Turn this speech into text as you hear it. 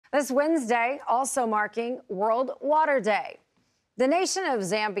This Wednesday, also marking World Water Day. The nation of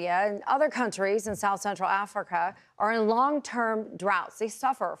Zambia and other countries in South Central Africa are in long-term droughts. They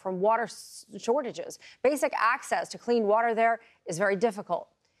suffer from water shortages. Basic access to clean water there is very difficult.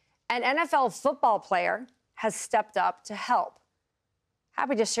 An NFL football player has stepped up to help.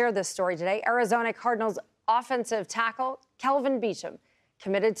 Happy to share this story today. Arizona Cardinals offensive tackle Kelvin Beachum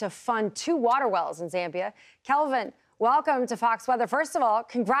committed to fund 2 water wells in Zambia. Kelvin, welcome to Fox Weather. First of all,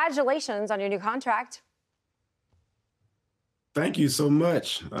 congratulations on your new contract. Thank you so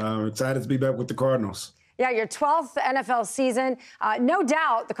much. I'm excited to be back with the Cardinals. Yeah, your 12th NFL season. No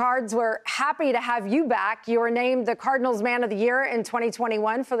doubt the Cards were happy to have you back. You were named the Cardinals Man of the Year in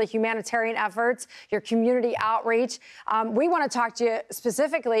 2021 for the humanitarian efforts, your community outreach. We want to talk to you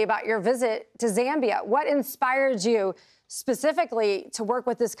specifically about your visit to Zambia. What inspired you specifically to work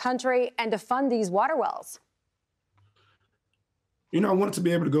with this country and to fund these water wells? You know, I wanted to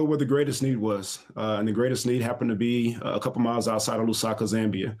be able to go where the greatest need was. And the greatest need happened to be a couple miles outside of Lusaka,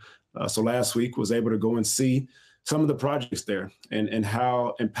 Zambia. So last week was able to go and see some of the projects there and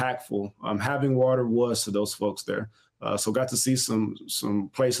how impactful having water was to those folks there. So got to see some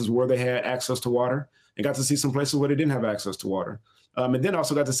places where they had access to water and got to see some places where they didn't have access to water. And then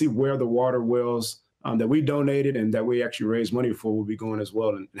also got to see where the water wells that we donated and that we actually raised money for will be going as well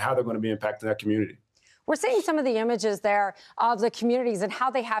and how they're going to be impacting that community. We're seeing some of the images there of the communities and how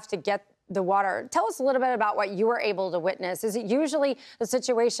they have to get the water. Tell us a little bit about what you were able to witness. Is it usually the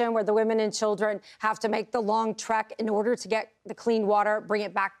situation where the women and children have to make the long trek in order to get the clean water, bring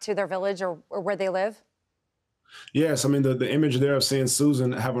it back to their village or where they live? Yes, I mean, the image there of seeing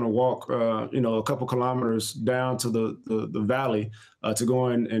Susan having to walk, a couple kilometers down to the valley to go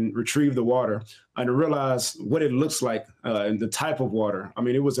in and retrieve the water and to realize what it looks like and the type of water. I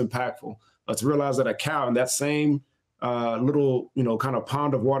mean, it was impactful. To realize that a cow in that same little, kind of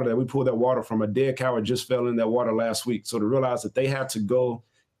pond of water that we pulled that water from, a dead cow had just fell in that water last week. So to realize that they had to go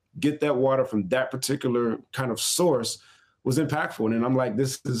get that water from that particular kind of source was impactful. And I'm like,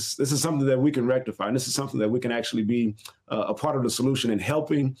 this is something that we can rectify. And this is something that we can actually be a part of the solution in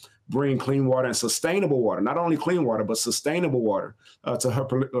helping bring clean water and sustainable water, not only clean water, but sustainable water to her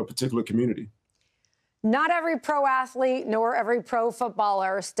particular community. Not every pro athlete nor every pro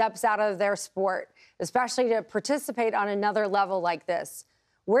footballer steps out of their sport, especially to participate on another level like this.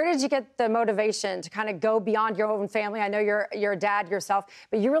 Where did you get the motivation to kind of go beyond your own family? I know you're a dad yourself,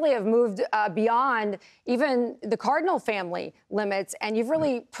 but you really have moved beyond even the Cardinal family limits, and you've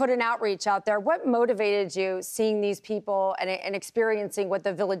really put an outreach out there. What motivated you seeing these people and experiencing what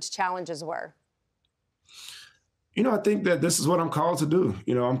the village challenges were? I think that this is what I'm called to do.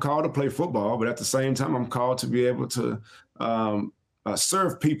 I'm called to play football, but at the same time, I'm called to be able to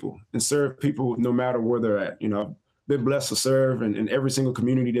serve people no matter where they're at. I've been blessed to serve in every single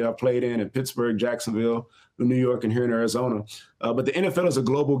community that I've played in Pittsburgh, Jacksonville, New York, and here in Arizona. But the NFL is a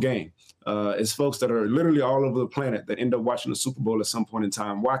global game. It's folks that are literally all over the planet that end up watching the Super Bowl at some point in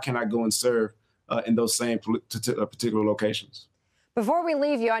time. Why can't I go and serve in those same particular locations? Before we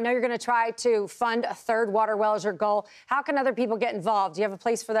leave you, I know you're going to try to fund a 3rd water well as your goal. How can other people get involved? Do you have a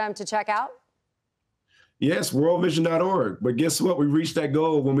place for them to check out? Yes, worldvision.org. But guess what? We reached that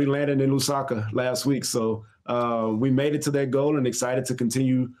goal when we landed in Lusaka last week. So we made it to that goal and excited to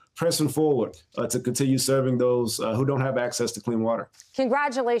continue pressing forward to continue serving those who don't have access to clean water.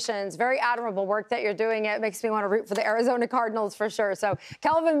 Congratulations. Very admirable work that you're doing. It makes me want to root for the Arizona Cardinals for sure. So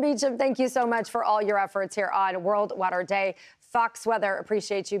Kelvin Beachum, thank you so much for all your efforts here on World Water Day. Fox Weather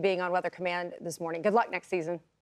appreciates you being on Weather Command this morning. Good luck next season.